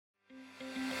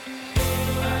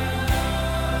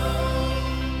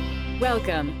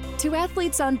Welcome to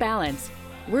Athletes OnBalance,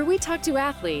 where we talk to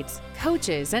athletes,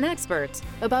 coaches, and experts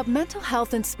about mental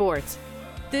health in sports.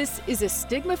 This is a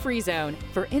stigma-free zone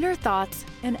for inner thoughts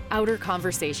and outer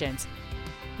conversations.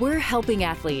 We're helping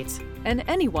athletes and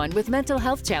anyone with mental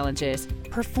health challenges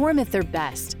perform at their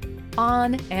best,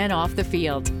 on and off the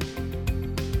field.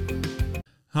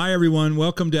 Hi, everyone.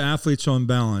 Welcome to Athletes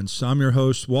OnBalance. I'm your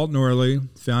host, Walt,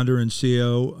 founder and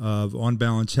CEO of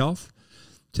OnBalance Health.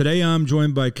 Today, I'm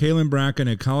joined by Cailin Bracken,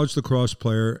 a college lacrosse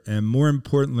player, and more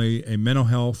importantly, a mental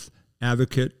health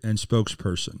advocate and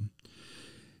spokesperson.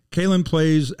 Cailin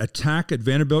plays attack at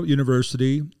Vanderbilt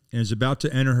University and is about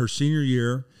to enter her senior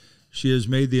year. She has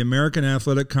made the American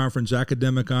Athletic Conference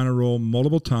Academic Honor Roll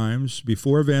multiple times.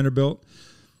 Before Vanderbilt,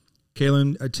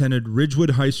 Cailin attended Ridgewood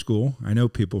High School, I know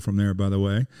people from there, by the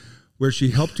way, where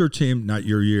she helped her team, not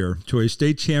your year, to a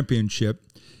state championship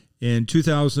in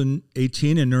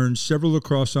 2018 and earned several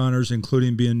lacrosse honors,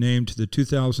 including being named to the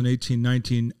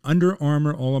 2018-19 Under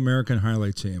Armour All-American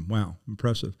Highlight Team. Wow,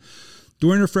 impressive.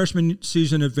 During her freshman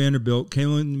season at Vanderbilt,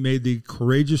 Cailin made the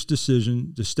courageous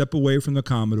decision to step away from the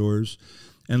Commodores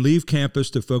and leave campus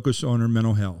to focus on her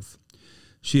mental health.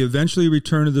 She eventually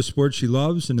returned to the sport she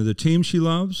loves and to the team she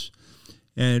loves,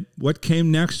 and what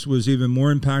came next was even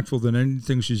more impactful than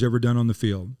anything she's ever done on the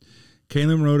field.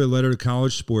 Cailin wrote a letter to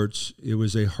college sports. It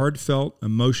was a heartfelt,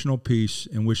 emotional piece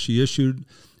in which she issued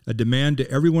a demand to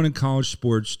everyone in college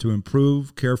sports to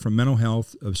improve care for mental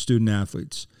health of student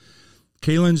athletes.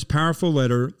 Cailin's powerful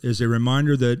letter is a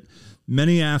reminder that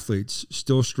many athletes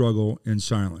still struggle in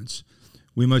silence.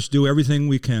 We must do everything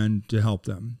we can to help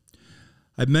them.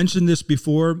 I've mentioned this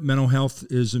before. Mental health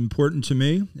is important to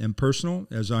me and personal,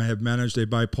 as I have managed a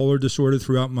bipolar disorder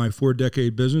throughout my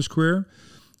 4-decade business career.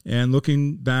 And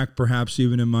looking back, perhaps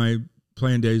even in my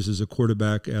playing days as a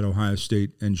quarterback at Ohio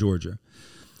State and Georgia.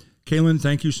 Cailin,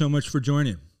 thank you so much for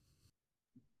joining.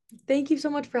 Thank you so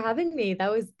much for having me.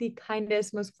 That was the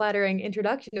kindest, most flattering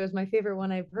introduction. It was my favorite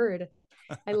one I've heard.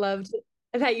 I loved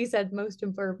that you said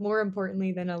more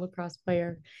importantly than a lacrosse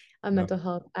player, a mental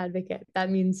health advocate.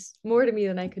 That means more to me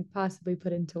than I could possibly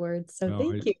put into words. So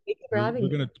thank you. Thank you for having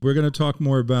me. We're gonna talk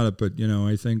more about it, but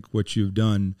I think what you've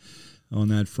done on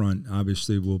that front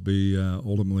obviously will be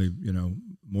ultimately,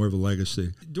 more of a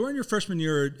legacy. During your freshman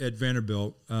year at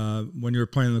Vanderbilt, when you were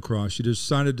playing lacrosse, you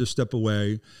decided to step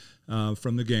away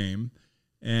from the game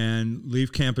and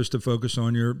leave campus to focus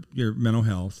on your mental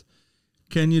health.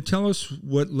 Can you tell us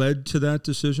what led to that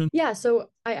decision? Yeah,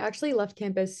 so I actually left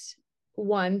campus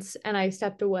once and I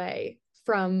stepped away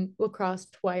from lacrosse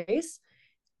twice.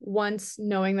 Once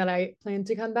knowing that I planned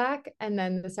to come back, and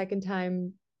then the second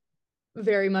time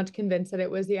very much convinced that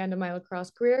it was the end of my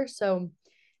lacrosse career. So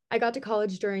I got to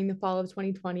college during the fall of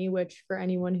 2020, which for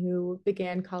anyone who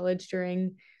began college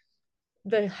during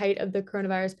the height of the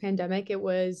coronavirus pandemic, it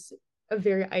was a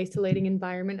very isolating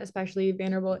environment, especially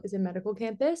Vanderbilt is a medical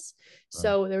campus.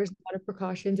 So there was a lot of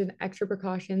precautions and extra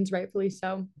precautions, rightfully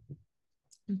so.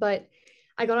 But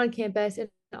I got on campus in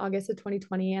August of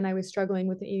 2020 and I was struggling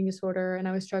with an eating disorder and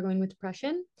I was struggling with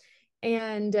depression.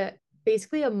 And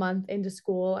basically a month into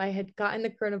school, I had gotten the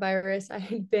coronavirus. I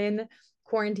had been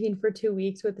quarantined for 2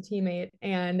 weeks with a teammate.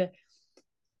 And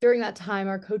during that time,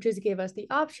 our coaches gave us the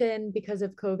option because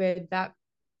of COVID that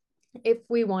if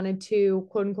we wanted to,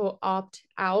 quote unquote, opt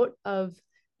out of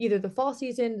either the fall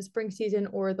season, the spring season,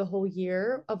 or the whole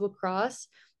year of lacrosse,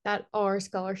 that our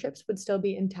scholarships would still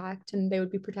be intact and they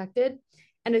would be protected.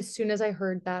 And as soon as I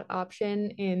heard that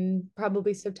option in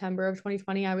probably September of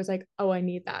 2020, I was like, oh, I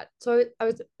need that. So I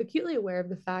was acutely aware of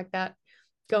the fact that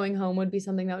going home would be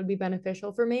something that would be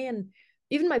beneficial for me. And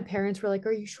even my parents were like,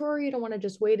 are you sure you don't want to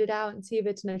just wait it out and see if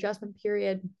it's an adjustment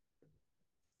period?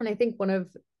 And I think one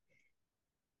of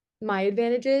my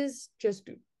advantages, just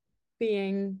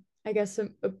being, I guess, a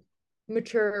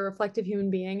mature, reflective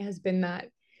human being, has been that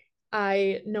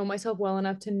I know myself well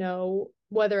enough to know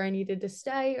whether I needed to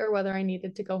stay or whether I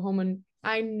needed to go home. And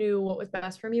I knew what was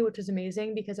best for me, which is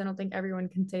amazing because I don't think everyone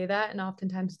can say that. And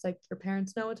oftentimes it's like your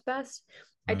parents know what's best.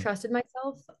 Right. I trusted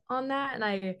myself on that. And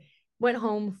I went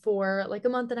home for like a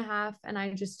month and a half and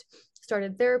I just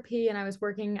started therapy and I was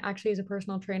working actually as a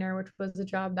personal trainer, which was a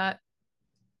job that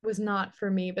was not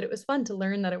for me, but it was fun to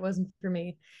learn that it wasn't for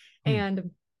me.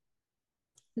 And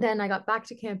then I got back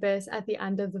to campus at the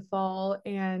end of the fall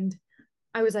and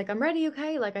I was like, I'm ready.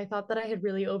 Okay. Like I thought that I had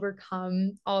really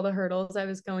overcome all the hurdles I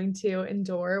was going to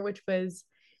endure, which was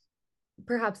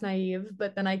perhaps naive,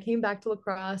 but then I came back to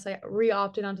lacrosse. I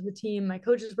re-opted onto the team. My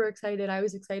coaches were excited. I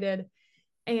was excited.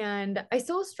 And I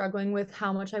still was struggling with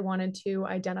how much I wanted to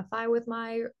identify with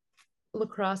my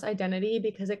lacrosse identity,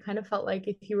 because it kind of felt like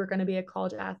if you were going to be a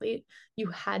college athlete, you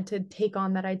had to take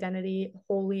on that identity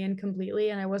wholly and completely.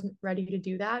 And I wasn't ready to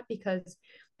do that because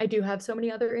I do have so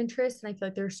many other interests, and I feel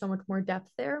like there's so much more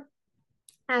depth there,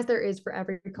 as there is for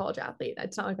every college athlete.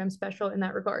 It's not like I'm special in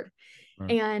that regard.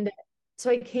 Right. And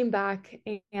so I came back,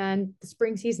 and the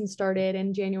spring season started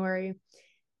in January.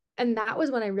 And that was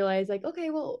when I realized, like,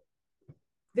 okay, well,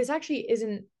 this actually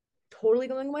isn't totally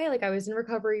going away. Like, I was in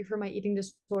recovery for my eating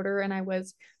disorder, and I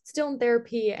was still in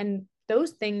therapy. And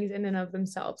those things in and of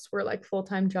themselves were like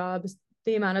full-time jobs.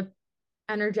 The amount of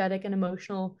energetic and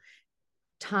emotional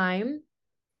time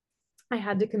I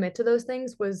had to commit to those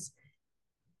things was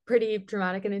pretty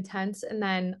dramatic and intense. And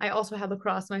then I also had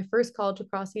lacrosse, my first college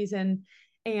lacrosse season,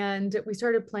 and we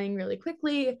started playing really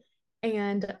quickly.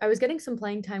 And I was getting some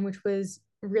playing time, which was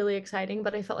really exciting,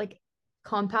 but I felt like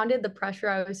compounded the pressure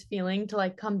I was feeling to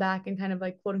like come back and kind of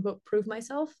like quote unquote prove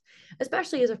myself,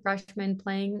 especially as a freshman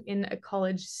playing in a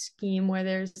college scheme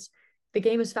where the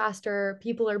game is faster,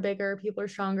 people are bigger, people are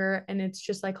stronger, and it's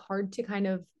just like hard to kind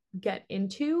of get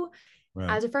into Right.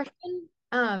 as a freshman.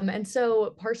 And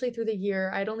so partially through the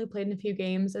year, I'd only played in a few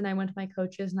games, and I went to my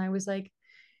coaches and I was like,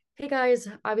 hey guys,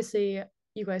 obviously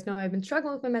you guys know I've been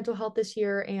struggling with my mental health this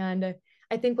year. And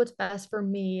I think what's best for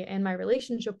me and my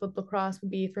relationship with lacrosse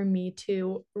would be for me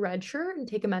to redshirt and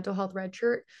take a mental health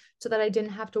redshirt, so that I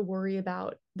didn't have to worry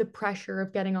about the pressure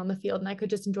of getting on the field, and I could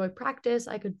just enjoy practice.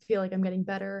 I could feel like I'm getting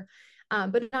better,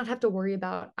 but not have to worry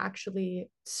about actually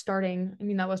starting. I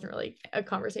mean, that wasn't really a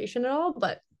conversation at all,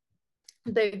 but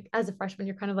as a freshman,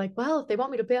 you're kind of like, well, if they want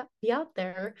me to be out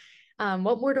there,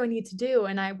 what more do I need to do?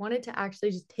 And I wanted to actually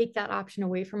just take that option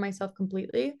away from myself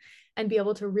completely and be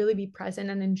able to really be present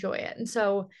and enjoy it. And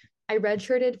so I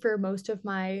redshirted for most of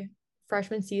my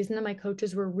freshman season, and my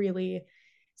coaches were really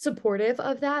supportive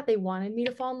of that. They wanted me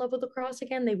to fall in love with lacrosse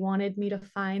again. They wanted me to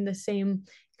find the same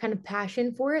kind of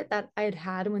passion for it that I had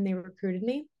had when they recruited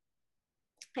me.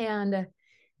 And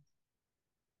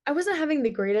I wasn't having the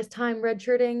greatest time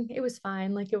redshirting. It was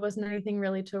fine. Like, it wasn't anything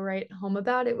really to write home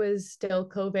about. It was still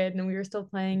COVID, and we were still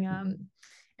playing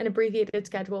an abbreviated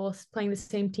schedule, playing the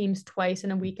same teams twice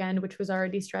in a weekend, which was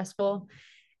already stressful.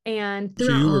 And So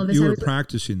throughout all of this, you I were was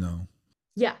practicing though.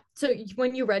 yeah. So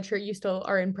when you redshirt, you still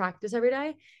are in practice every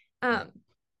day. So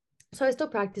I was still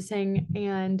practicing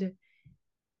and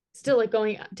still like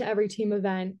going to every team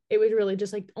event. It was really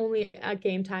just like only at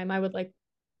game time I would like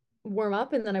warm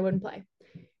up, and then I wouldn't play.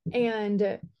 And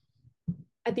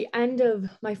at the end of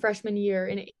my freshman year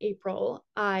in April,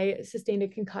 I sustained a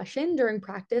concussion during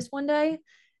practice one day.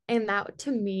 And that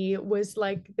to me was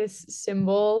like this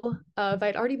symbol of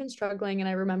I'd already been struggling. And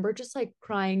I remember just like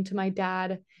crying to my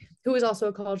dad, who was also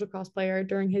a college lacrosse player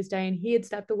during his day, and he had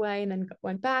stepped away and then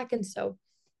went back. And so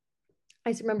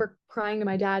I remember crying to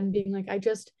my dad and being like, I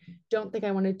just don't think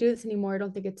I want to do this anymore. I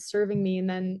don't think it's serving me. And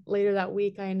then later that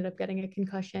week, I ended up getting a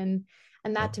concussion.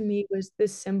 And that to me was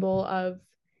this symbol of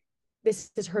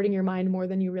this is hurting your mind more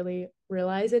than you really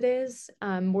realize it is,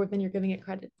 more than you're giving it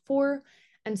credit for.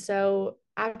 And so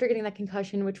after getting that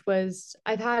concussion, which was,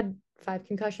 I've had 5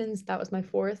 concussions, that was my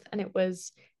fourth, and it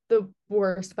was the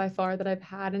worst by far that I've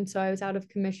had. And so I was out of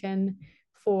commission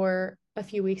for a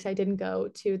few weeks. I didn't go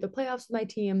to the playoffs with my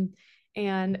team.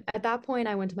 And at that point,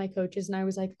 I went to my coaches and I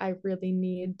was like, I really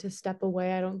need to step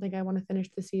away. I don't think I want to finish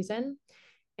the season.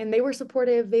 And they were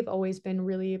supportive. They've always been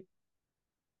really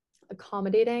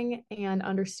accommodating and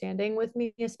understanding with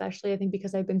me, especially I think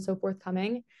because I've been so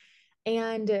forthcoming.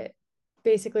 And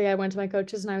basically I went to my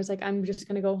coaches and I was like, I'm just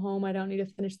going to go home. I don't need to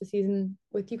finish the season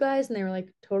with you guys. And they were like,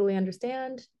 totally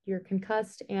understand. You're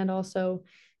concussed and also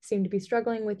seem to be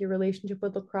struggling with your relationship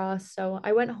with lacrosse. So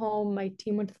I went home, my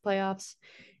team went to the playoffs,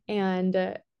 and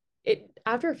it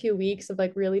after a few weeks of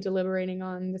like really deliberating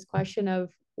on this question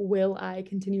of will I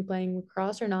continue playing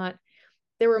lacrosse or not,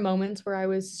 there were moments where I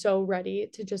was so ready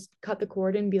to just cut the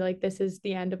cord and be like, this is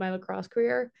the end of my lacrosse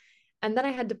career. And then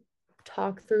I had to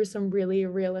talk through some really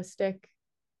realistic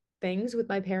things with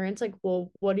my parents. Like,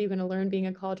 well, what are you going to learn being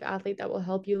a college athlete that will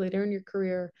help you later in your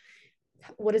career?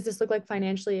 What does this look like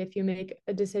financially if you make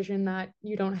a decision that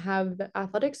you don't have the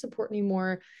athletic support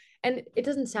anymore? And it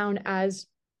doesn't sound as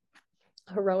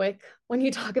heroic when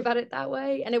you talk about it that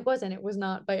way. And it was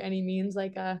not by any means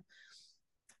like a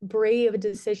brave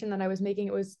decision that I was making.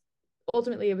 It was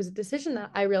a decision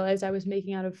that I realized I was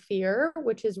making out of fear,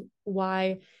 which is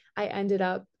why I ended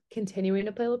up continuing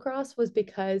to play lacrosse, was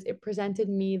because it presented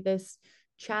me this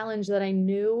challenge that I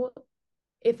knew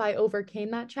if I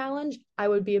overcame that challenge, I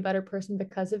would be a better person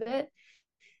because of it.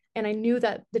 And I knew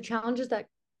that the challenges that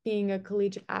being a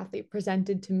collegiate athlete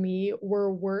presented to me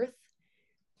were worth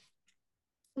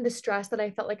the stress that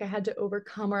I felt like I had to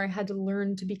overcome or I had to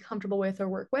learn to be comfortable with or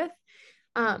work with.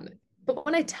 Um, but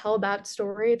when I tell that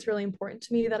story, it's really important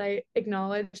to me that I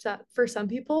acknowledge that for some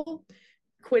people,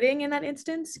 quitting in that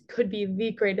instance could be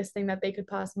the greatest thing that they could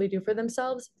possibly do for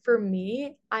themselves. For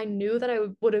me, I knew that I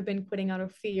would have been quitting out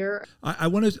of fear. I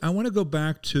want to go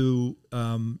back to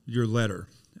your letter,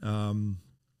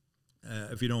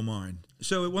 if you don't mind.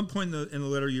 So at one point in the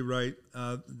letter you write,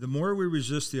 the more we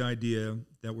resist the idea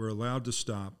that we're allowed to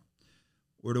stop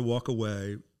or to walk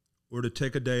away or to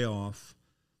take a day off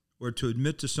or to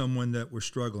admit to someone that we're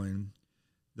struggling,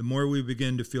 the more we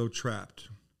begin to feel trapped.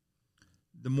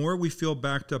 The more we feel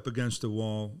backed up against the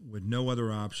wall with no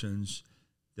other options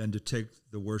than to take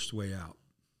the worst way out.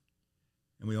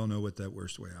 And we all know what that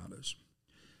worst way out is.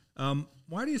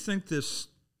 Why do you think this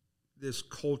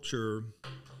culture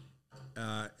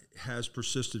has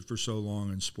persisted for so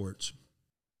long in sports?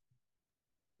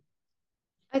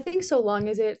 I think so long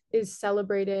as it is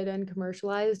celebrated and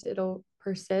commercialized, it'll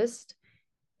persist.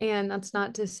 And that's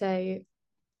not to say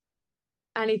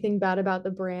anything bad about the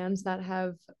brands that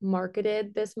have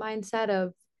marketed this mindset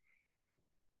of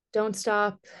don't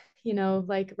stop,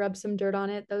 like rub some dirt on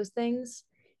it, those things,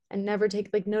 and never take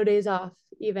like no days off,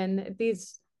 even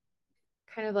these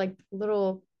kind of like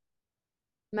little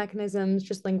mechanisms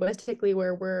just linguistically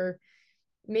where we're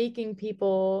making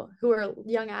people who are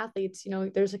young athletes,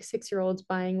 there's like 6-year-olds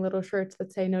buying little shirts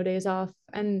that say no days off.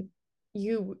 And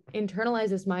you internalize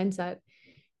this mindset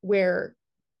where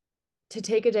to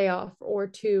take a day off or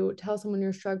to tell someone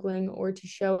you're struggling or to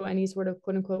show any sort of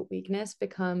quote unquote weakness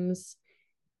becomes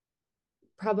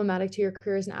problematic to your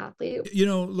career as an athlete.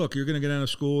 Look, you're going to get out of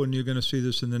school and you're going to see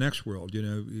this in the next world.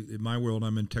 In my world,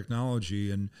 I'm in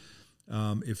technology, and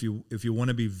if you want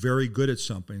to be very good at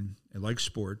something, like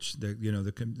sports,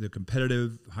 the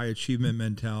competitive, high achievement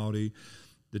mentality,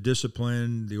 the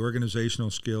discipline, the organizational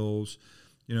skills,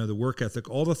 the work ethic,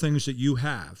 all the things that you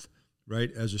have,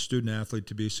 right, as a student athlete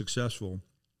to be successful,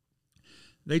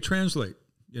 they translate,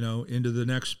 into the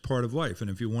next part of life. And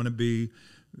if you want to be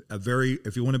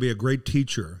a great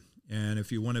teacher, and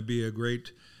if you want to be a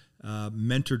great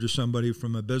mentor to somebody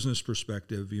from a business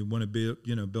perspective, you want to be,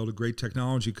 build a great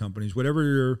technology companies, whatever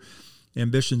your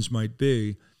ambitions might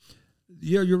be.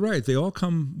 Yeah, you're right. They all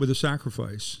come with a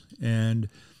sacrifice. And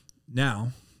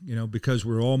now, because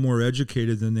we're all more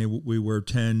educated than we were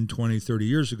 10, 20, 30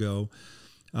 years ago,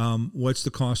 what's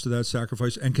the cost of that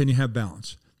sacrifice? And can you have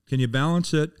balance? Can you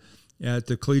balance it at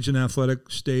the collegiate athletic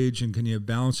stage, and can you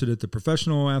balance it at the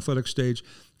professional athletic stage?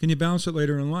 Can you balance it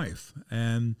later in life?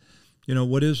 And,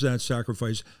 what is that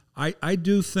sacrifice? I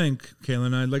do think,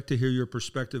 Cailin, I'd like to hear your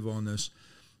perspective on this.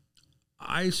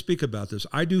 I speak about this.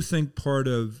 I do think part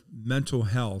of mental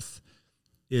health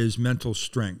is mental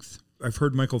strength. I've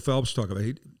heard Michael Phelps talk about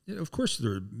it. Of course,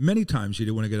 there are many times he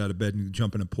didn't want to get out of bed and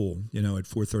jump in a pool, at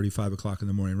 4:30, 5 o'clock in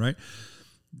the morning, right?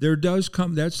 There does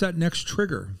come, that's that next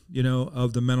trigger,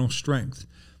 of the mental strength.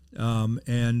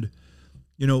 And,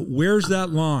 where's that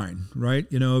line, right?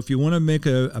 If you want to make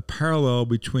a parallel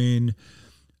between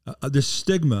the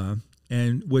stigma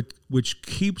and which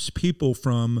keeps people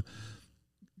from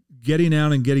getting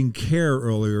out and getting care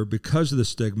earlier because of the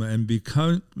stigma and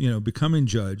becoming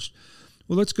judged.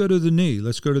 Well, let's go to the knee.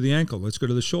 Let's go to the ankle. Let's go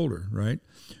to the shoulder, right?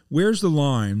 Where's the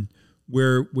line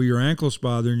where your ankle's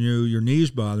bothering you, your knee's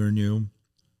bothering you,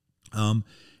 and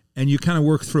you kind of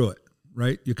work through it,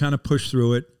 right? You kind of push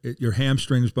through it. Your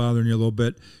hamstring's bothering you a little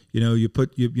bit. You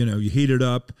heat it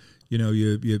up.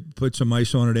 You put some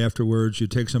ice on it afterwards. You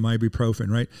take some ibuprofen,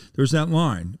 right? There's that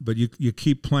line, but you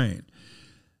keep playing.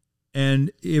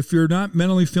 And if you're not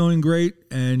mentally feeling great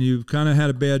and you've kind of had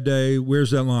a bad day,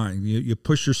 where's that line? You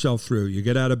push yourself through. You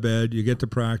get out of bed, you get to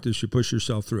practice, you push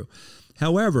yourself through.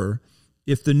 However,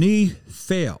 if the knee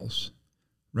fails,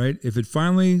 right? If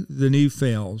the knee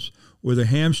fails or the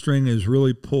hamstring is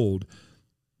really pulled,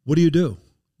 what do?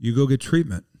 You go get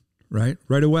treatment, right?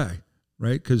 Right away,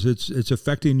 right? Because it's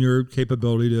affecting your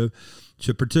capability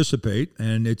to participate.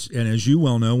 And as you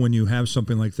well know, when you have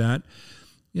something like that,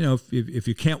 if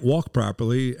you can't walk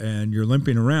properly and you're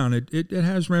limping around, it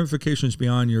has ramifications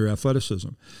beyond your athleticism.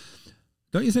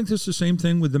 Don't you think this is the same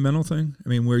thing with the mental thing? I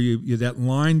mean, where you that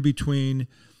line between,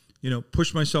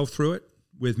 push myself through it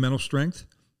with mental strength,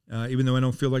 even though I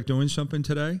don't feel like doing something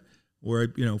today or,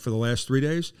 for the last 3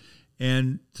 days,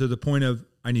 and to the point of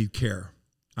I need care.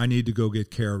 I need to go get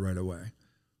care right away.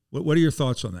 What are your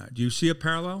thoughts on that? Do you see a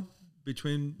parallel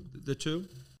between the two?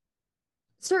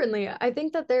 Certainly. I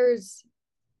think that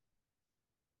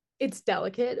it's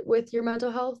delicate with your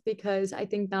mental health because I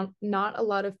think not a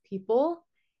lot of people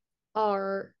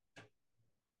are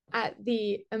at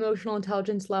the emotional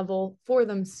intelligence level for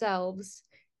themselves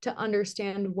to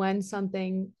understand when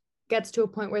something gets to a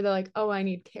point where they're like, oh, I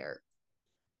need care.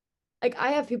 Like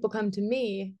I have people come to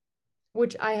me,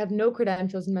 which I have no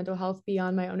credentials in mental health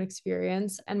beyond my own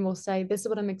experience, and will say, this is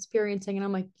what I'm experiencing. And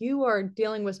I'm like, you are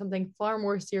dealing with something far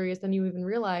more serious than you even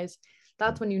realize.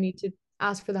 That's when you need to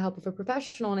ask for the help of a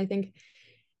professional. And I think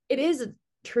it is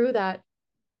true that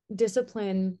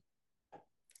discipline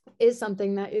is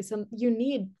something that is you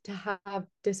need to have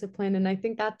discipline. And I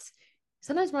think that's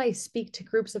sometimes when I speak to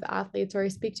groups of athletes or I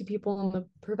speak to people in the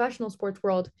professional sports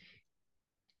world,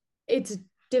 it's a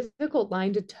difficult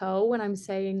line to toe when I'm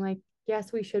saying like,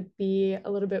 yes, we should be a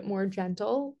little bit more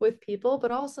gentle with people,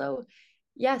 but also,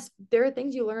 yes, there are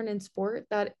things you learn in sport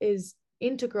that is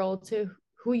integral to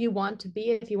who you want to be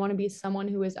if you want to be someone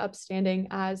who is upstanding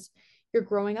as you're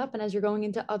growing up and as you're going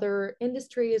into other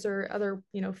industries or other,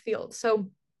 fields. So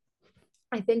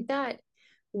I think that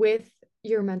with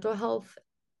your mental health,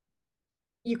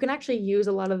 you can actually use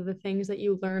a lot of the things that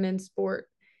you learn in sport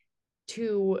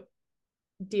to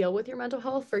deal with your mental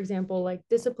health. For example, like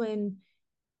discipline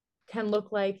can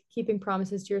look like keeping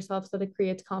promises to yourself so that it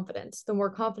creates confidence. The more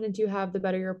confidence you have, the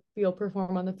better you'll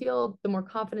perform on the field. The more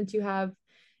confidence you have,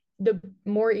 the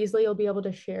more easily you'll be able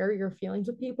to share your feelings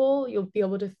with people. You'll be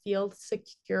able to feel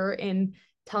secure in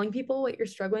telling people what you're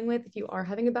struggling with if you are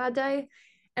having a bad day.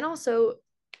 And also,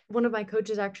 one of my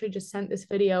coaches actually just sent this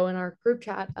video in our group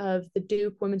chat of the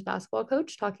Duke women's basketball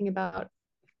coach talking about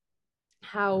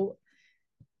how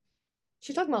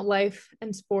she's talking about life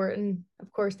and sport. And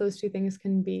of course, those two things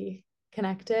can be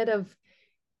connected of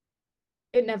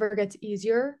it never gets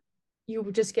easier. You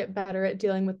just get better at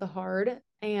dealing with the hard.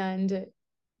 And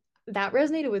that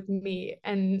resonated with me.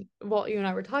 And Walt, you and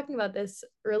I were talking about this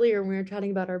earlier when we were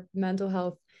chatting about our mental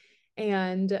health.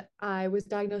 And I was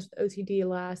diagnosed with OCD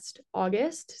last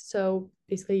August, so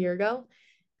basically a year ago.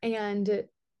 And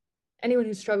anyone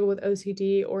who struggled with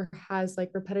OCD or has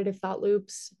like repetitive thought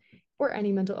loops or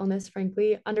any mental illness,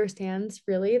 frankly, understands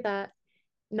really that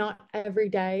not every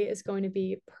day is going to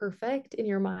be perfect in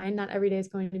your mind. Not every day is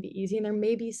going to be easy. And there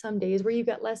may be some days where you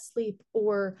get less sleep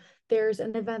or there's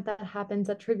an event that happens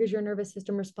that triggers your nervous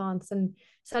system response. And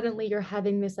suddenly you're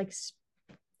having this like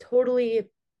totally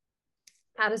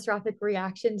catastrophic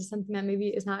reaction to something that maybe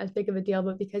is not as big of a deal,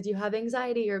 but because you have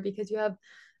anxiety or because you have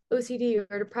OCD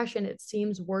or depression, it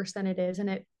seems worse than it is and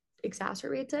it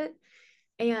exacerbates it.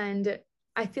 And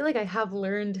I feel like I have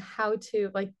learned how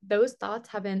to, like, those thoughts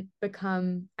haven't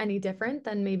become any different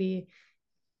than maybe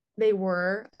they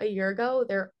were a year ago.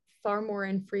 They're far more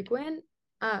infrequent,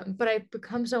 but I've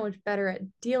become so much better at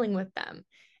dealing with them.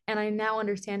 And I now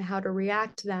understand how to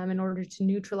react to them in order to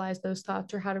neutralize those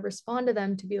thoughts or how to respond to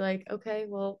them to be like, okay,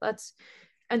 well, that's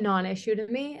a non-issue to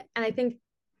me. And I think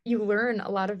you learn a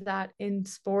lot of that in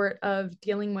sport of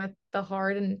dealing with the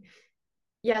hard. And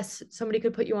yes, somebody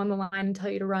could put you on the line and tell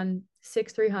you to run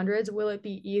 6 300s. Will it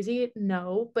be easy?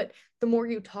 No. But the more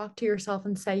you talk to yourself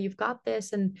and say, you've got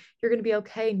this and you're going to be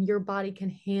okay and your body can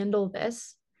handle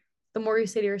this, the more you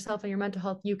say to yourself and your mental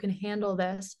health, you can handle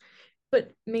this.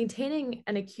 But maintaining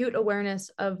an acute awareness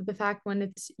of the fact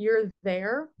when you're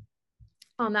there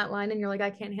on that line and you're like,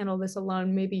 I can't handle this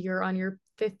alone. Maybe you're on your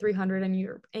fifth 300 and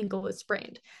your ankle is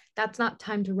sprained. That's not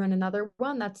time to run another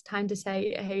one. That's time to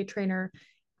say, hey, trainer,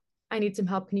 I need some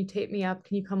help. Can you tape me up?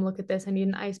 Can you come look at this? I need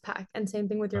an ice pack. And same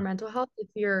thing with your mental health. If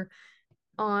you're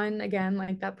on, again,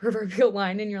 like that proverbial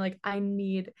line and you're like, I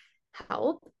need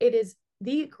help, it is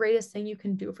the greatest thing you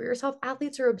can do for yourself.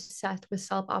 Athletes are obsessed with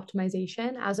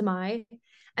self-optimization, as am I.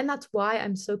 And that's why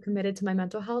I'm so committed to my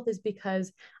mental health, is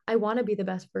because I want to be the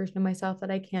best version of myself that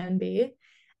I can be.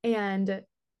 And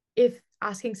if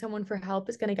asking someone for help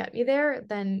is going to get me there,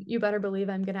 then you better believe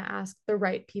I'm going to ask the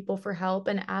right people for help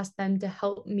and ask them to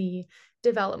help me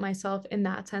develop myself in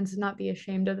that sense and not be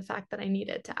ashamed of the fact that I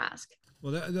needed to ask.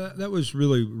 Well, that was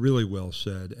really, really well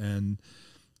said. And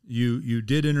you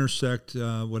did intersect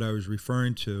what I was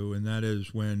referring to, and that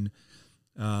is when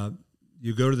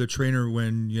you go to the trainer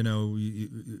when,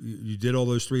 you did all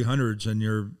those 300s and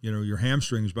your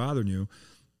hamstrings bothering you,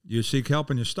 you seek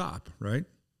help and you stop, right?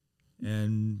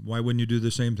 And why wouldn't you do the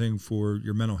same thing for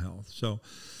your mental health? So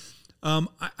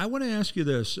I want to ask you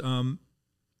this.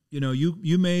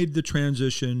 You made the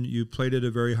transition. You played at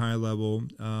a very high level,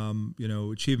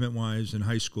 achievement-wise in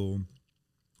high school.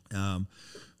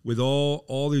 With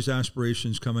all these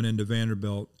aspirations coming into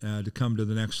Vanderbilt to come to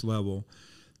the next level,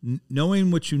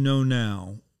 knowing what you know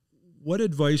now, what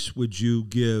advice would you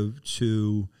give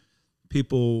to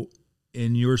people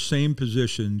in your same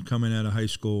position coming out of high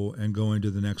school and going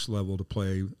to the next level to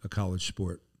play a college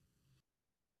sport?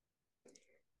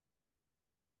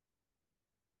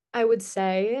 I would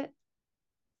say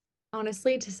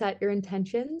honestly, to set your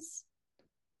intentions.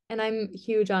 And I'm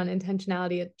huge on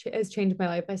intentionality. It has changed my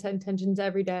life. I set intentions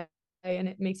every day, and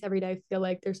it makes every day feel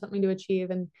like there's something to achieve.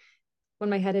 And when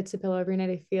my head hits the pillow every night,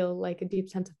 I feel like a deep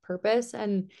sense of purpose.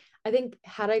 And I think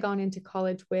had I gone into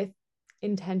college with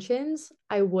intentions,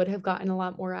 I would have gotten a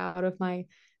lot more out of my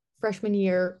freshman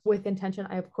year with intention.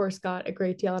 I, of course, got a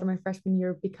great deal out of my freshman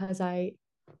year because I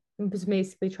was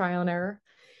basically trial and error.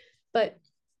 But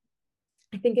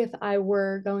I think if I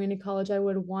were going to college, I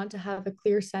would want to have a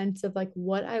clear sense of like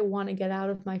what I want to get out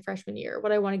of my freshman year,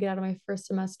 what I want to get out of my first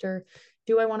semester.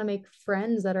 Do I want to make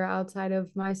friends that are outside of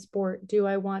my sport? Do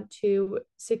I want to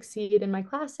succeed in my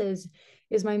classes?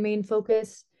 Is my main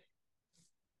focus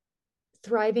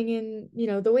thriving in,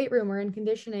 the weight room or in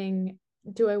conditioning?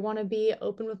 Do I want to be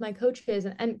open with my coaches,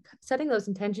 and setting those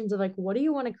intentions of like, what do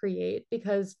you want to create?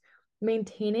 Because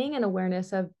maintaining an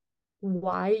awareness of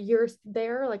why you're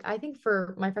there. Like, I think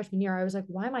for my freshman year, I was like,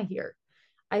 why am I here?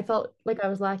 I felt like I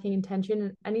was lacking intention.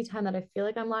 And anytime that I feel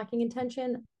like I'm lacking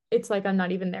intention, it's like I'm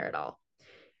not even there at all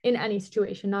in any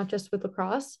situation, not just with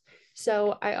lacrosse.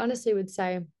 So I honestly would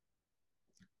say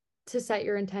to set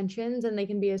your intentions, and they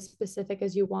can be as specific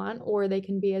as you want, or they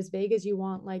can be as vague as you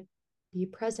want, like be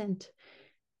present,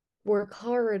 work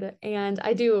hard. And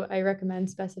I recommend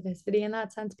specificity in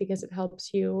that sense because it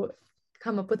helps you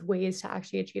come up with ways to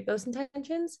actually achieve those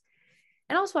intentions.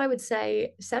 And also, I would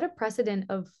say set a precedent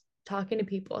of talking to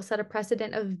people, set a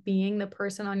precedent of being the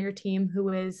person on your team who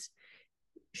is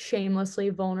shamelessly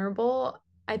vulnerable.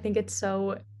 I think it's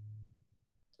so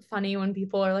funny when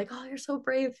people are like, oh, you're so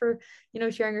brave for,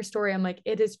 sharing your story. I'm like,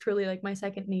 it is truly like my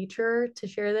second nature to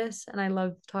share this. And I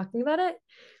love talking about it.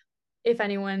 If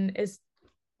anyone is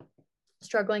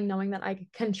struggling, knowing that I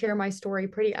can share my story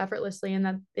pretty effortlessly and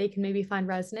that they can maybe find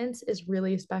resonance is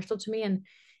really special to me. And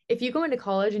if you go into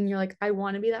college and you're like, I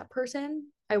want to be that person,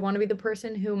 I want to be the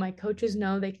person who my coaches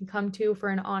know they can come to for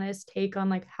an honest take on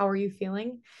like, how are you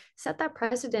feeling? Set that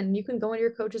precedent. You can go into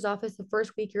your coach's office the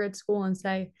first week you're at school and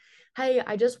say, hey,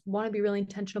 I just want to be really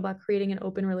intentional about creating an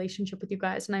open relationship with you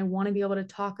guys. And I want to be able to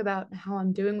talk about how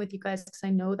I'm doing with you guys because I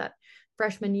know that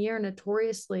freshman year,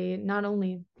 notoriously, not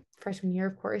only freshman year,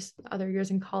 of course, other years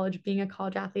in college, being a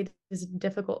college athlete is a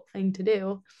difficult thing to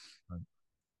do. Right.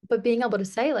 But being able to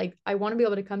say, like, I want to be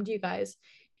able to come to you guys.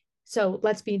 So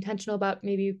let's be intentional about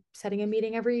maybe setting a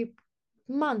meeting every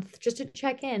month just to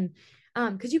check in.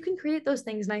 Because you can create those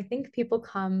things. And I think people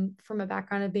come from a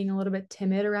background of being a little bit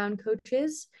timid around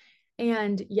coaches.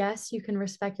 And yes, you can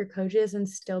respect your coaches and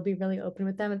still be really open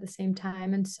with them at the same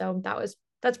time. And so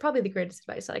that's probably the greatest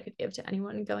advice that I could give to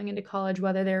anyone going into college,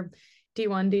 whether they're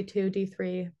D1, D2,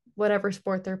 D3, whatever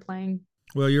sport they're playing.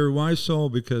 Well, you're a wise soul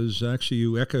because actually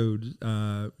you echoed,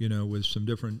 with some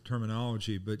different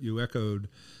terminology, but you echoed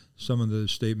some of the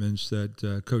statements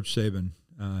that Coach Saban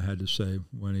had to say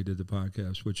when he did the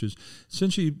podcast, which is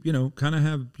essentially, kind of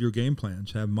have your game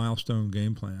plans, have milestone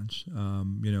game plans,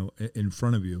 in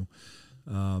front of you.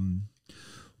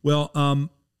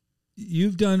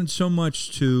 You've done so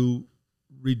much to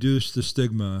reduce the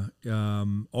stigma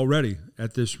already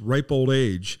at this ripe old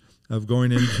age of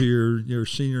going into your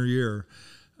senior year.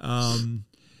 Moving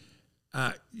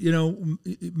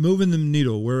the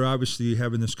needle. We're obviously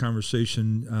having this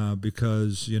conversation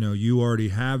because you already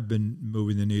have been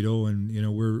moving the needle, and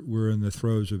we're in the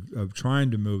throes of trying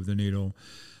to move the needle.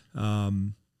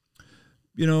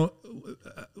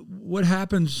 What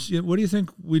happens? What do you think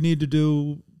we need to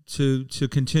do to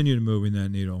continue moving that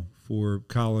needle for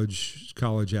college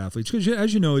athletes? Because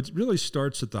as you know, it really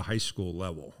starts at the high school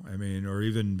level. I mean, or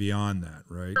even beyond that,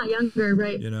 right? Not younger,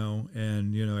 right?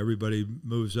 Everybody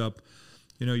moves up.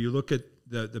 You look at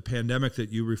the pandemic that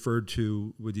you referred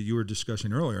to, you were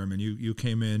discussing earlier. I mean, you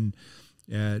came in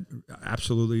at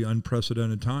absolutely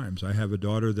unprecedented times. I have a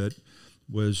daughter that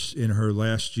was in her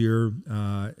last year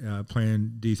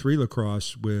playing D3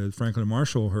 lacrosse with Franklin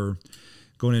Marshall,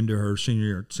 going into her senior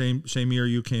year. Same year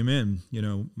you came in,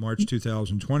 March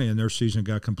 2020, and their season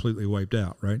got completely wiped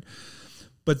out, right?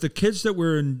 But the kids that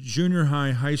were in junior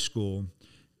high school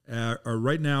are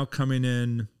right now coming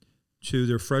in to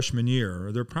their freshman year,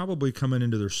 or they're probably coming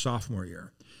into their sophomore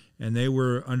year. And they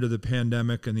were under the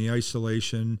pandemic and the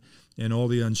isolation and all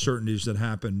the uncertainties that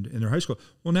happened in their high school.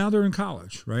 Well, now they're in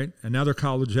college, right? And now they're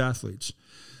college athletes.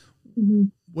 Mm-hmm.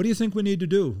 What do you think we need to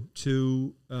do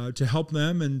to help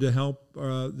them and to help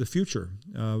the future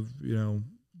of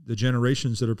the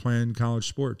generations that are playing college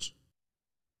sports?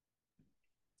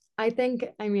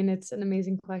 It's an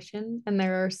amazing question, and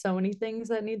there are so many things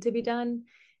that need to be done.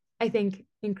 I think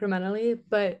incrementally,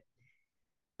 but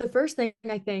the first thing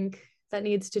I think that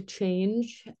needs to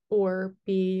change or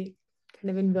be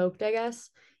kind of invoked, I guess,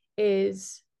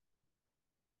 is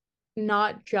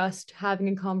not just having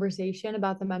a conversation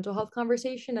about the mental health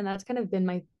conversation. And that's kind of been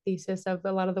my thesis of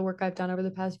a lot of the work I've done over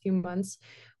the past few months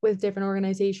with different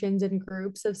organizations and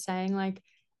groups, of saying like,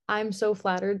 I'm so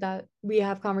flattered that we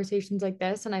have conversations like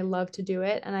this and I love to do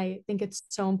it. And I think it's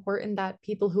so important that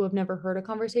people who have never heard a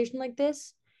conversation like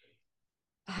this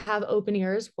have open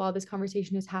ears while this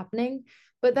conversation is happening.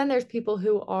 But then there's people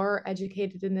who are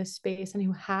educated in this space and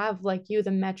who have, like you,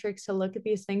 the metrics to look at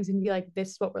these things and be like, this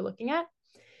is what we're looking at.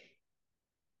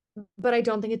 But I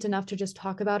don't think it's enough to just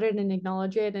talk about it and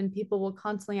acknowledge it. And people will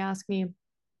constantly ask me,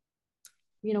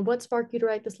 what sparked you to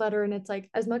write this letter? And it's like,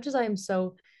 as much as I am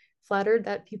so flattered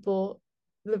that the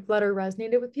letter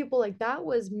resonated with people, like that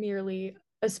was merely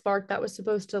a spark that was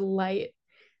supposed to light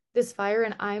this fire.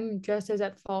 And I'm just as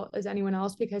at fault as anyone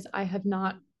else, because I have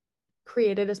not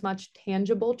created as much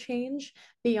tangible change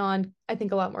beyond, I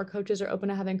think a lot more coaches are open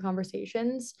to having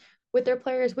conversations with their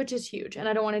players, which is huge. And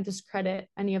I don't want to discredit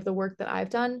any of the work that I've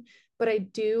done, but I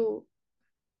do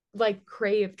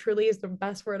crave, truly is the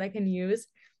best word I can use,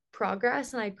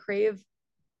 progress. And I crave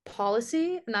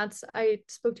policy. And I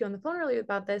spoke to you on the phone earlier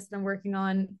about this, and I'm working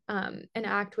on an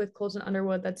act with Colton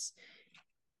Underwood that's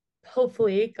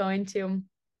hopefully going to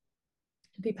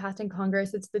be passed in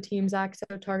Congress. It's the TEAMS Act,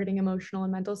 so targeting emotional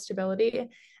and mental stability.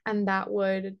 And that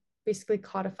would basically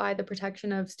codify the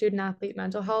protection of student athlete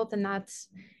mental health. And that's,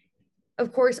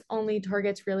 of course, only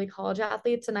targets really college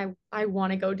athletes. And I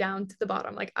want to go down to the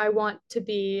bottom. Like, I want to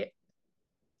be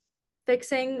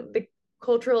fixing the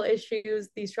cultural issues,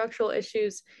 the structural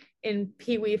issues in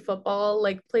Pee Wee football,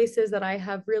 like places that I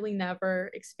have really never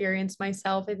experienced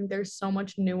myself. I think there's so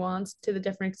much nuance to the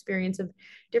different experience of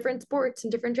different sports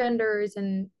and different genders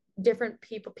and different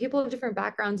people of different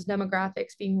backgrounds and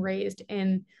demographics being raised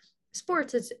in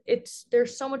sports.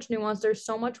 There's so much nuance, there's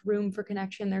so much room for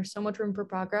connection, there's so much room for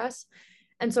progress.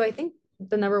 And so I think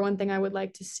the number one thing I would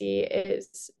like to see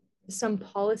is some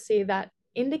policy that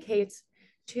indicates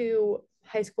to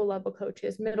high school level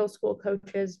coaches, middle school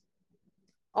coaches,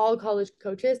 all college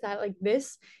coaches, that like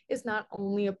this is not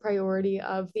only a priority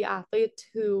of the athlete,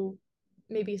 who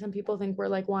maybe some people think we're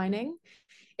like whining.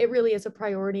 It really is a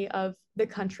priority of the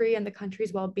country and the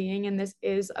country's well-being, and this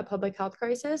is a public health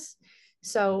crisis.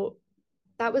 So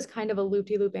that was kind of a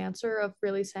loop-de-loop answer of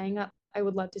really saying that I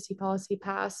would love to see policy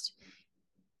passed.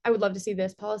 I would love to see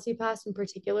this policy passed in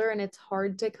particular, and it's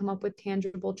hard to come up with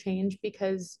tangible change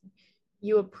because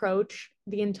you approach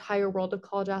the entire world of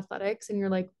college athletics and you're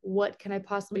like, what can I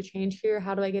possibly change here?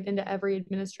 How do I get into every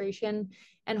administration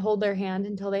and hold their hand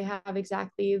until they have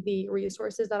exactly the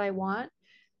resources that I want?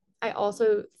 I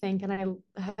also think, and I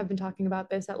have been talking about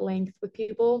this at length with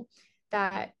people,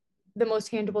 that the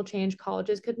most tangible change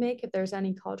colleges could make, if there's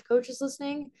any college coaches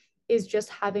listening, is just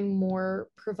having more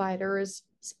providers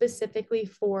specifically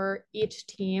for each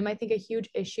team. I think a huge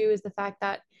issue is the fact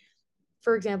that,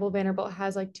 for example, Vanderbilt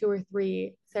has like 2 or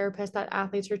 3 therapists that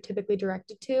athletes are typically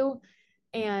directed to.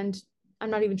 And I'm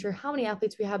not even sure how many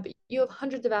athletes we have, but you have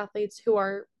hundreds of athletes who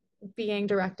are being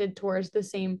directed towards the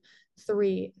same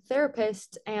 3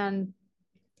 therapists. And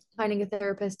finding a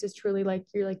therapist is truly like,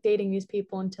 you're like dating these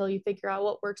people until you figure out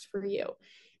what works for you.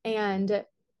 And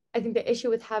I think the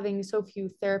issue with having so few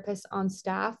therapists on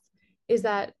staff is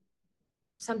that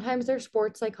sometimes they're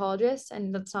sports psychologists,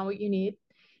 and that's not what you need.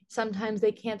 Sometimes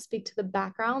they can't speak to the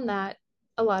background that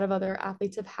a lot of other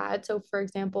athletes have had. So, for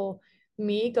example,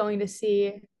 me going to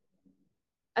see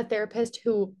a therapist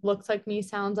who looks like me,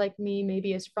 sounds like me,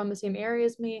 maybe is from the same area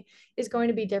as me, is going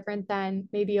to be different than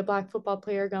maybe a Black football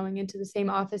player going into the same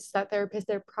office as that therapist.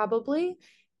 There probably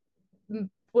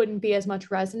wouldn't be as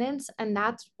much resonance. And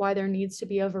that's why there needs to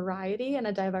be a variety and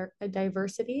a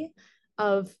diversity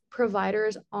of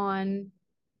providers on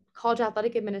college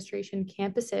athletic administration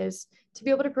campuses to be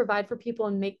able to provide for people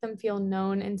and make them feel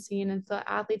known and seen, and so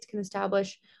athletes can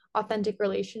establish authentic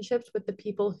relationships with the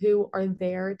people who are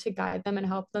there to guide them and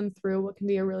help them through what can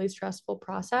be a really stressful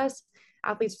process.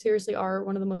 Athletes seriously are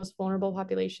one of the most vulnerable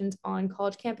populations on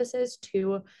college campuses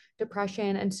to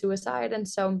depression and suicide. And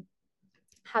so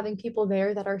having people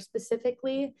there that are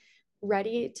specifically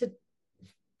ready to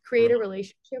create a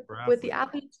relationship with the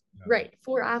athletes, right,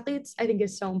 for athletes, I think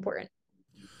is so important.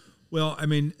 Well, I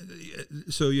mean,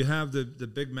 so you have the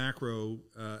big macro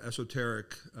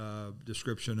esoteric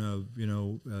description of,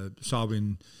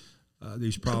 solving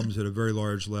these problems at a very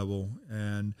large level.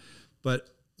 But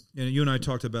you and I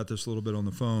talked about this a little bit on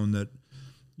the phone, that,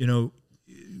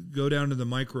 go down to the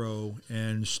micro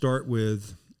and start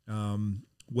with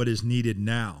what is needed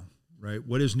now, right?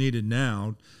 What is needed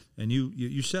now, and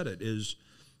you said it, is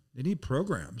they need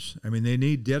programs. I mean, they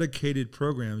need dedicated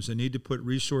programs. They need to put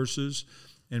resources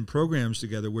and programs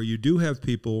together where you do have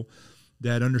people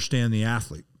that understand the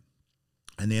athlete,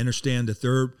 and they understand that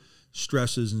their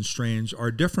stresses and strains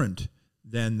are different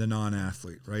than the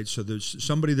non-athlete, right? So there's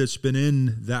somebody that's been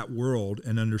in that world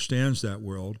and understands that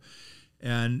world,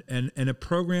 and a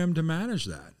program to manage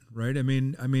that, right? I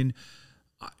mean,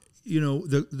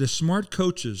 the smart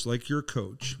coaches like your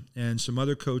coach and some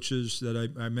other coaches that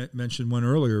I mentioned one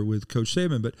earlier with Coach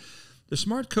Saban, but the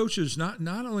smart coaches, not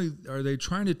only are they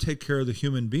trying to take care of the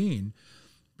human being,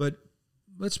 but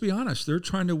let's be honest, they're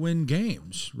trying to win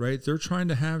games, right? They're trying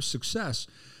to have success.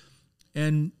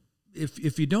 And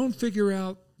if you don't figure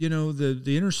out,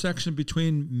 the intersection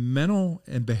between mental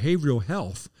and behavioral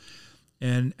health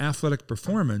and athletic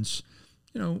performance,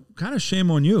 kind of shame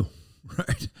on you,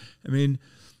 right? I mean,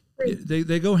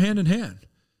 they go hand in hand.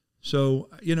 So,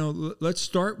 let's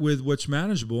start with what's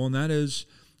manageable, and that is,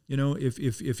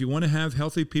 if you want to have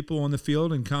healthy people on the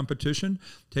field in competition,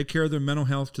 take care of their mental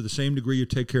health to the same degree you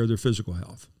take care of their physical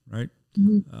health, right?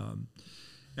 Mm-hmm.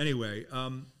 Anyway,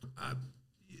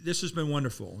 this has been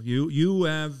wonderful. You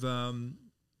have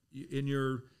in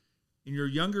your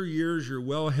younger years, you're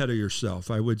well ahead of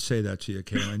yourself. I would say that to you,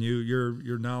 Cailin.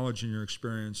 Your knowledge and your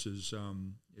experience is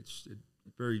it's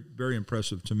very, very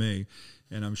impressive to me,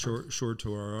 and I'm sure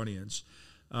to our audience.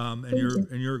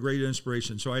 And you're a great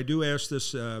inspiration. So I do ask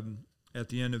this at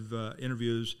the end of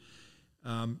interviews.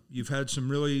 You've had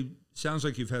sounds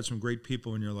like you've had some great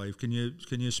people in your life. Can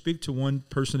you speak to one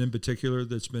person in particular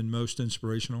that's been most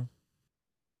inspirational?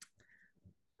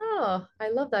 Oh, I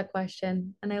love that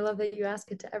question, and I love that you ask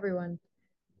it to everyone.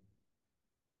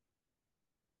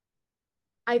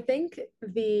 I think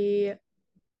the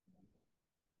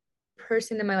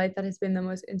person in my life that has been the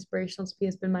most inspirational to me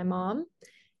has been my mom.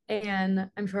 And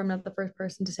I'm sure I'm not the first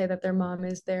person to say that their mom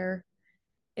is their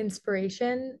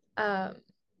inspiration. My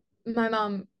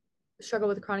mom struggled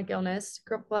with chronic illness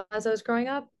as I was growing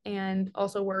up, and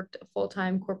also worked a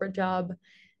full-time corporate job.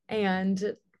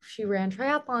 And she ran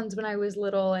triathlons when I was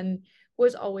little, and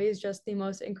was always just the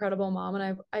most incredible mom.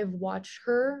 And I've watched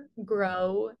her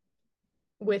grow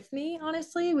with me.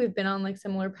 Honestly, we've been on like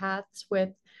similar paths with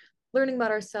learning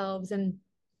about ourselves and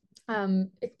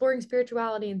exploring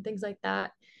spirituality and things like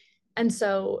that. And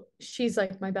so she's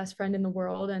like my best friend in the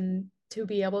world. And to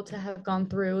be able to have gone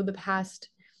through the past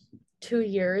 2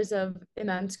 years of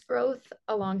immense growth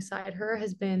alongside her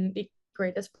has been the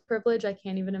greatest privilege. I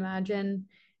can't even imagine.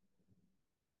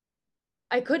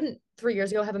 I couldn't 3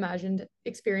 years ago have imagined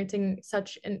experiencing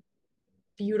such a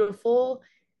beautiful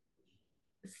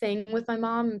thing with my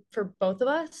mom for both of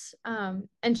us.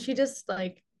 And she just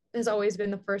like has always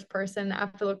been the first person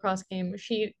after the lacrosse game.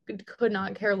 She could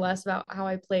not care less about how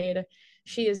I played.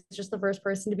 She is just the first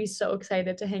person to be so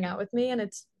excited to hang out with me. And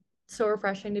it's so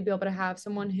refreshing to be able to have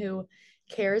someone who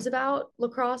cares about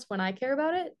lacrosse when I care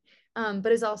about it,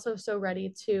 but is also so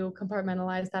ready to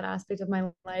compartmentalize that aspect of my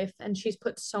life. And she's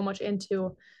put so much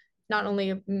into not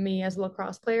only me as a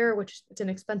lacrosse player, which it's an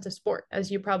expensive sport,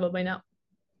 as you probably know.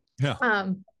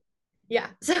 Yeah. Yeah.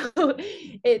 So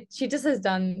she just has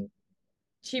done,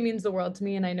 she means the world to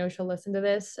me, and I know she'll listen to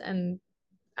this. And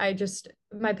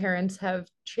my parents have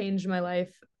changed my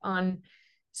life on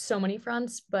so many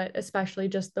fronts, but especially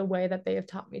just the way that they have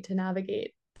taught me to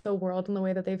navigate the world, and the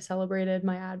way that they've celebrated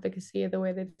my advocacy, the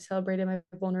way they've celebrated my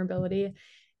vulnerability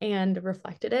and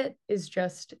reflected it is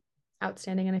just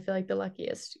outstanding. And I feel like the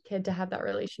luckiest kid to have that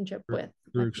relationship with.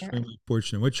 You're extremely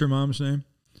fortunate. What's your mom's name?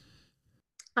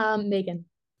 Megan.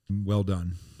 Well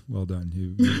done. Well done.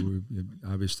 You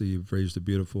obviously you've raised a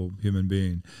beautiful human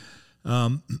being.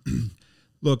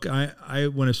 Look, I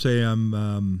want to say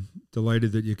I'm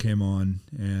delighted that you came on,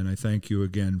 and I thank you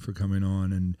again for coming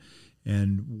on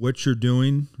and what you're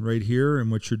doing right here,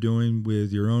 and what you're doing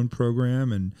with your own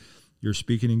program and your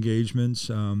speaking engagements.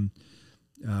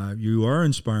 You are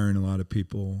inspiring a lot of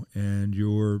people, and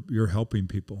you're helping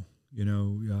people.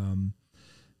 You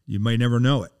may never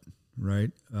know it,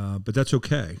 right? But that's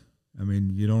okay. I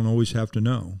mean, you don't always have to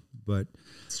know, but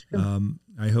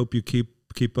I hope you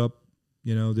keep up,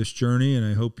 this journey, and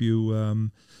I hope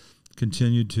you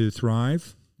continue to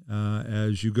thrive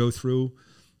as you go through,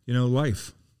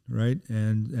 life, right?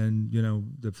 And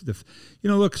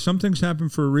look, some things happen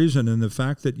for a reason, and the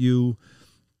fact that you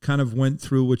kind of went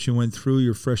through what you went through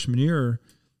your freshman year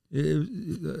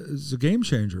is a game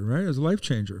changer, right? It's a life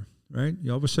changer, right?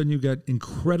 All of a sudden you got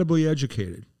incredibly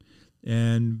educated,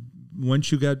 and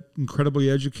once you got incredibly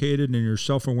educated and your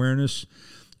self-awareness,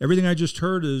 everything I just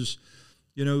heard is,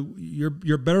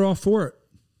 you're better off for it,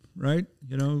 right?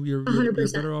 You're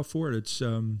better off for it. It's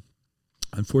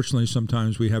unfortunately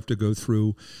sometimes we have to go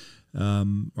through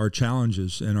our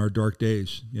challenges and our dark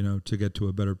days, to get to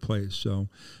a better place. So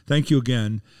thank you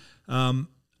again.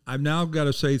 I've now got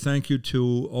to say thank you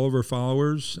to all of our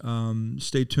followers.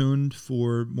 Stay tuned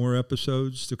for more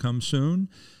episodes to come soon.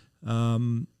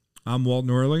 I'm Walt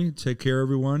Norley. Take care,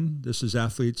 everyone. This is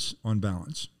Athletes on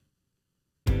Balance.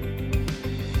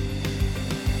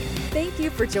 Thank you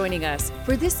for joining us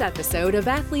for this episode of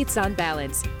Athletes on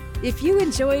Balance. If you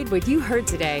enjoyed what you heard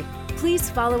today, please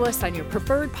follow us on your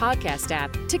preferred podcast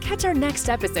app to catch our next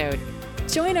episode.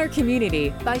 Join our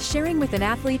community by sharing with an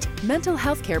athlete, mental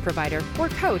health care provider, or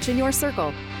coach in your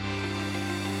circle.